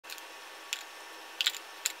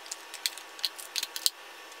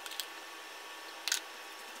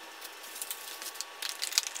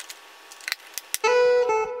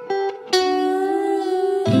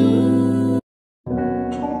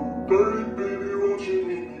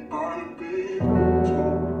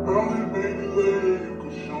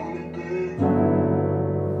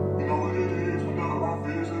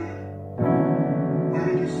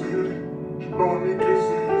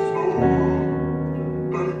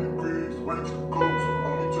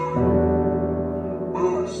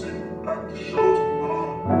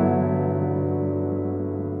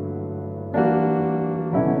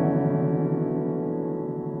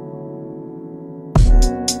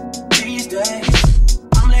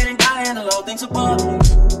mountains above me.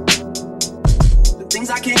 The things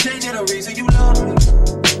I can't change are the reason you love me.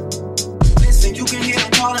 Listen, you can hear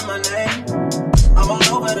them calling my name. I'm all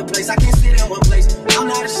over the place, I can't sit in one place. I'm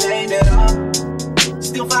not ashamed at all.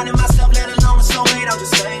 Still finding myself, let alone a soulmate, I'm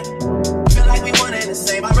just saying. Feel like we one and the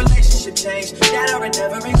same, our relationship changed. That or it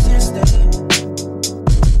never existed.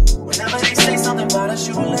 Whenever they say something about us,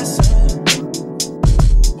 you listen.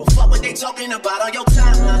 But fuck what they talking about on your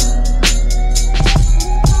timeline.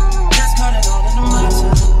 Just cut it all into my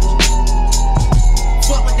time.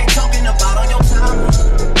 Fuck what they talking about on your timeline.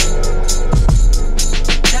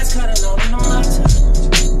 Just cut it all into my time.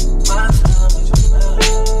 My time with you,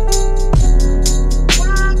 man.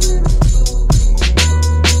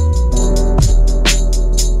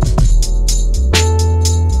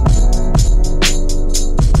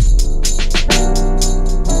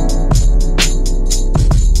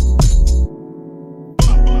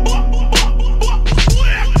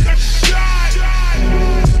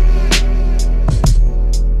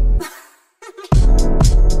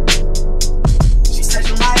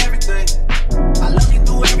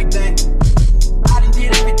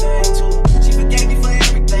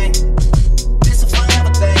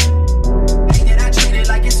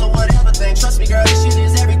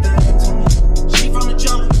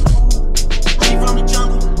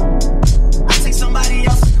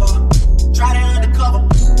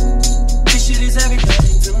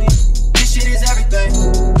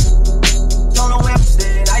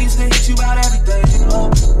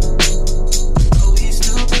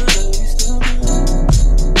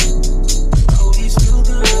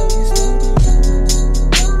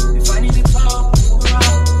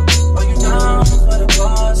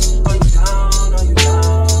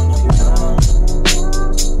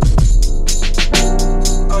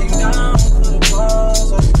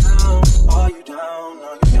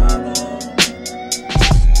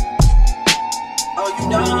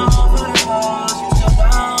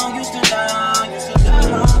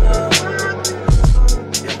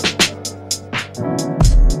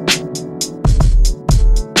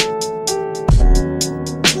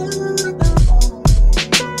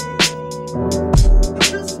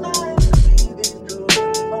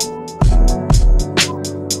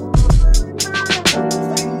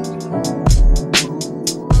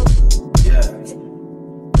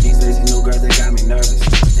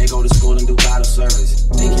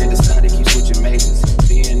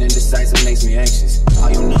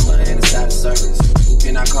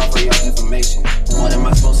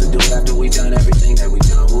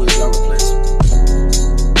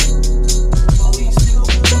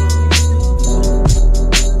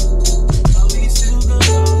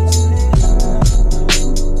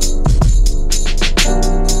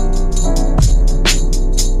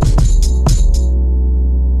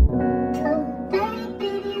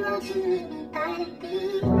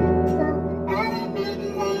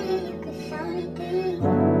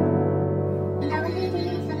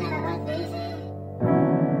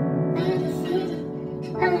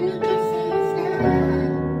 Let me kiss it,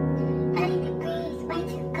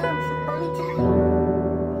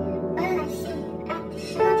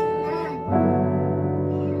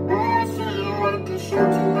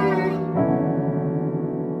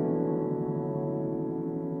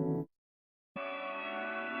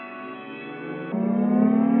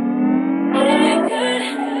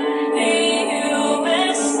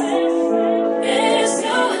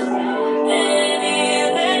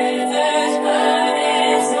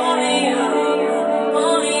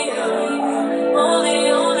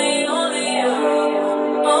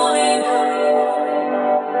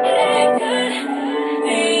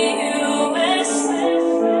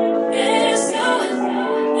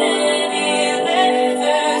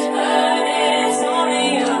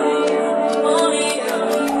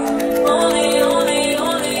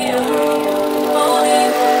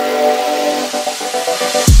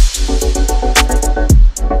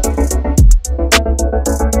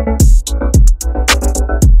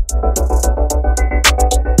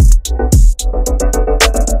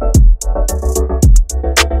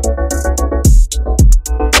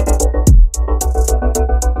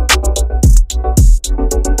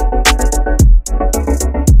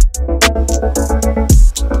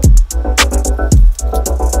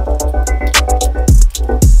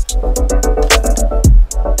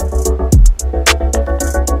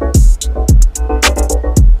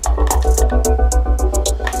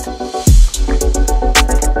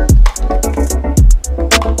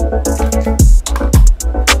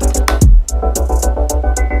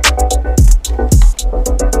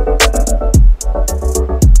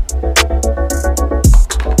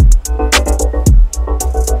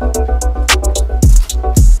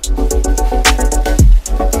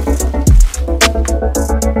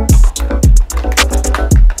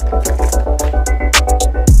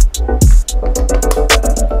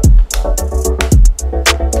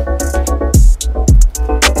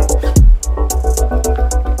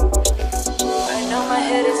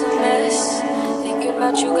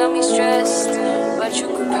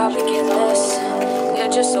 probably get less.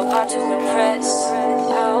 You're just so hard to impress.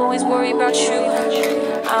 I always worry about you,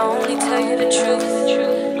 I only tell you the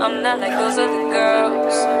truth. I'm not like those other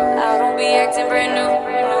girls, I don't be acting brand new.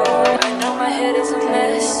 I know my head is a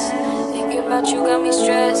mess, thinking about you got me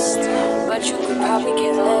stressed. But you could probably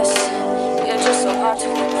get less. You're just so hard to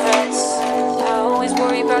impress. I always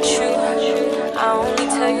worry about you, I only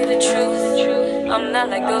tell you the truth. I'm not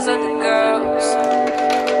like those other girls.